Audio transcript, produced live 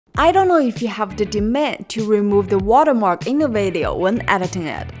I don't know if you have the demand to remove the watermark in the video when editing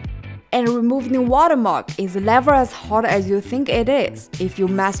it. And removing the watermark is never as hard as you think it is if you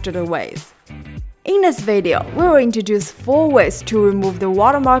master the ways. In this video, we will introduce 4 ways to remove the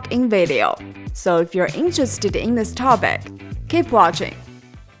watermark in video. So if you're interested in this topic, keep watching.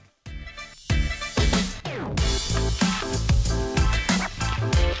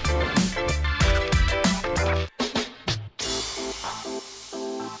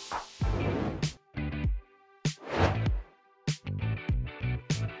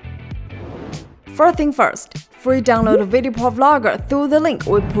 First thing first, free download VideoProc Vlogger through the link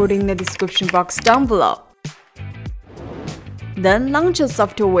we put in the description box down below. Then launch a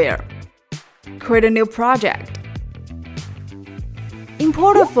software. Create a new project.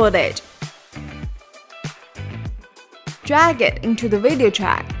 Import a footage. Drag it into the video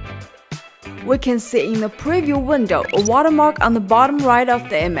track. We can see in the preview window a watermark on the bottom right of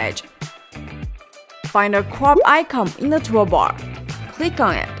the image. Find a crop icon in the toolbar. Click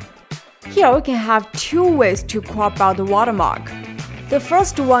on it. Here we can have 2 ways to crop out the watermark. The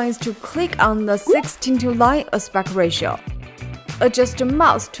first one is to click on the 16:9 aspect ratio. Adjust the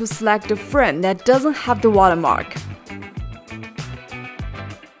mouse to select the frame that doesn't have the watermark.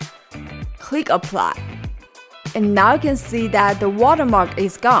 Click Apply. And now you can see that the watermark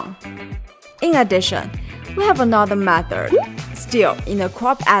is gone. In addition, we have another method, still in the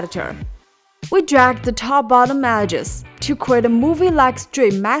crop editor. We drag the top-bottom edges to create a movie-like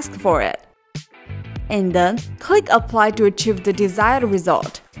strip mask for it. And then click Apply to achieve the desired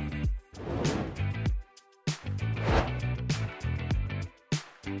result.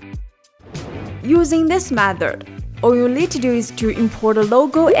 Using this method, all you need to do is to import a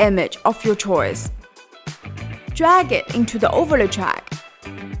logo image of your choice. Drag it into the overlay track.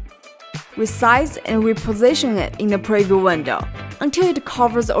 Resize and reposition it in the preview window until it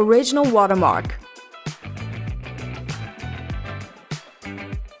covers the original watermark.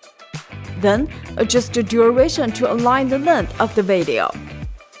 Then, adjust the duration to align the length of the video.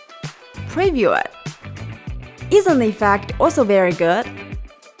 Preview it. Isn't the effect also very good?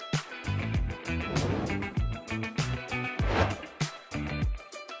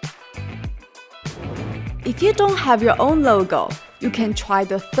 If you don't have your own logo, you can try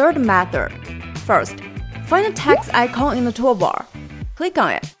the third method. First, find a text icon in the toolbar. Click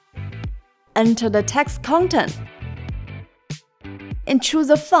on it. Enter the text content. And choose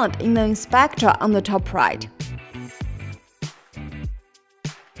a font in the inspector on the top right.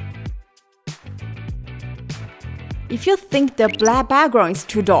 If you think the black background is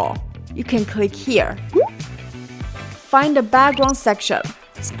too dull, you can click here. Find the background section,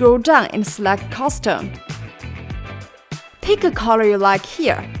 scroll down and select Custom. Pick a color you like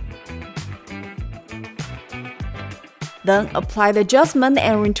here. Then apply the adjustment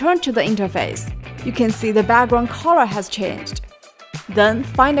and return to the interface. You can see the background color has changed. Then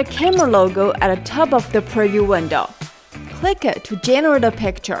find the camera logo at the top of the preview window. Click it to generate a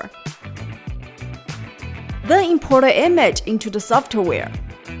picture. Then import the image into the software.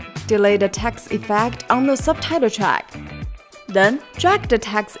 Delete the text effect on the subtitle track. Then drag the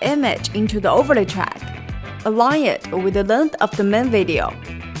text image into the overlay track. Align it with the length of the main video.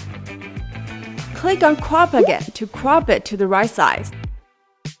 Click on Crop again to crop it to the right size.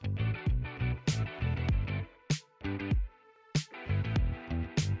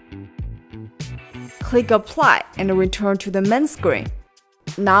 Click Apply and return to the main screen.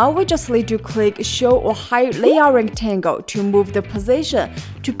 Now we just need to click Show or Hide Layout Rectangle to move the position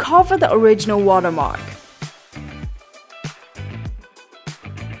to cover the original watermark.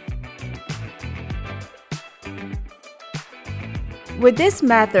 With this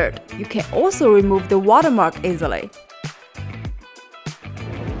method, you can also remove the watermark easily.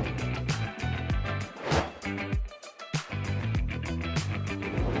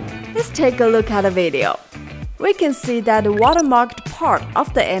 Let's take a look at the video. We can see that the watermarked part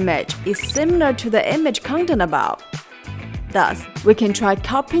of the image is similar to the image content above. Thus, we can try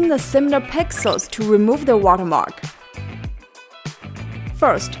copying the similar pixels to remove the watermark.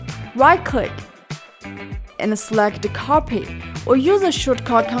 First, right-click and select Copy, or use the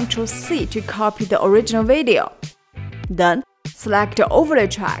shortcut Ctrl+C to copy the original video. Then, select the overlay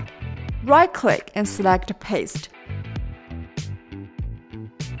track, right-click and select Paste.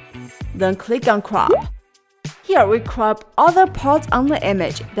 Then click on Crop. Here we crop other parts on the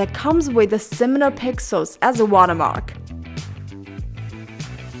image that comes with the similar pixels as the watermark.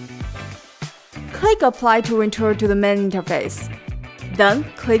 Click Apply to return to the main interface. Then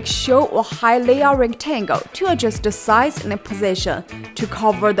click Show or Hide Layout Rectangle to adjust the size and the position to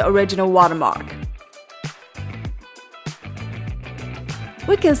cover the original watermark.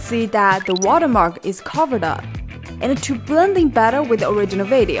 we can see that the watermark is covered up. And to blend in better with the original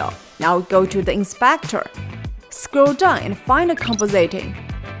video, now go to the inspector. Scroll down and find the compositing.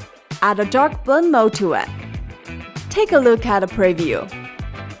 Add a dark blend mode to it. Take a look at the preview.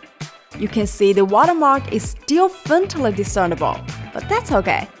 You can see the watermark is still faintly discernible, but that's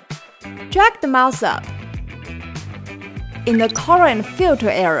okay. Drag the mouse up. In the color and filter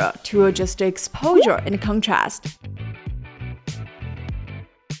area to adjust the exposure and contrast.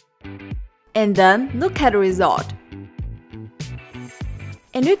 And then look at the result.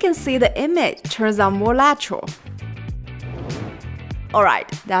 And you can see the image turns out more natural. Alright,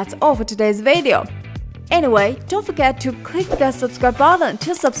 that's all for today's video. Anyway, don't forget to click the subscribe button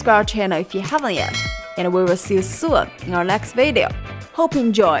to subscribe our channel if you haven't yet. And we will see you soon in our next video. Hope you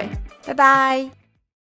enjoy. Bye bye!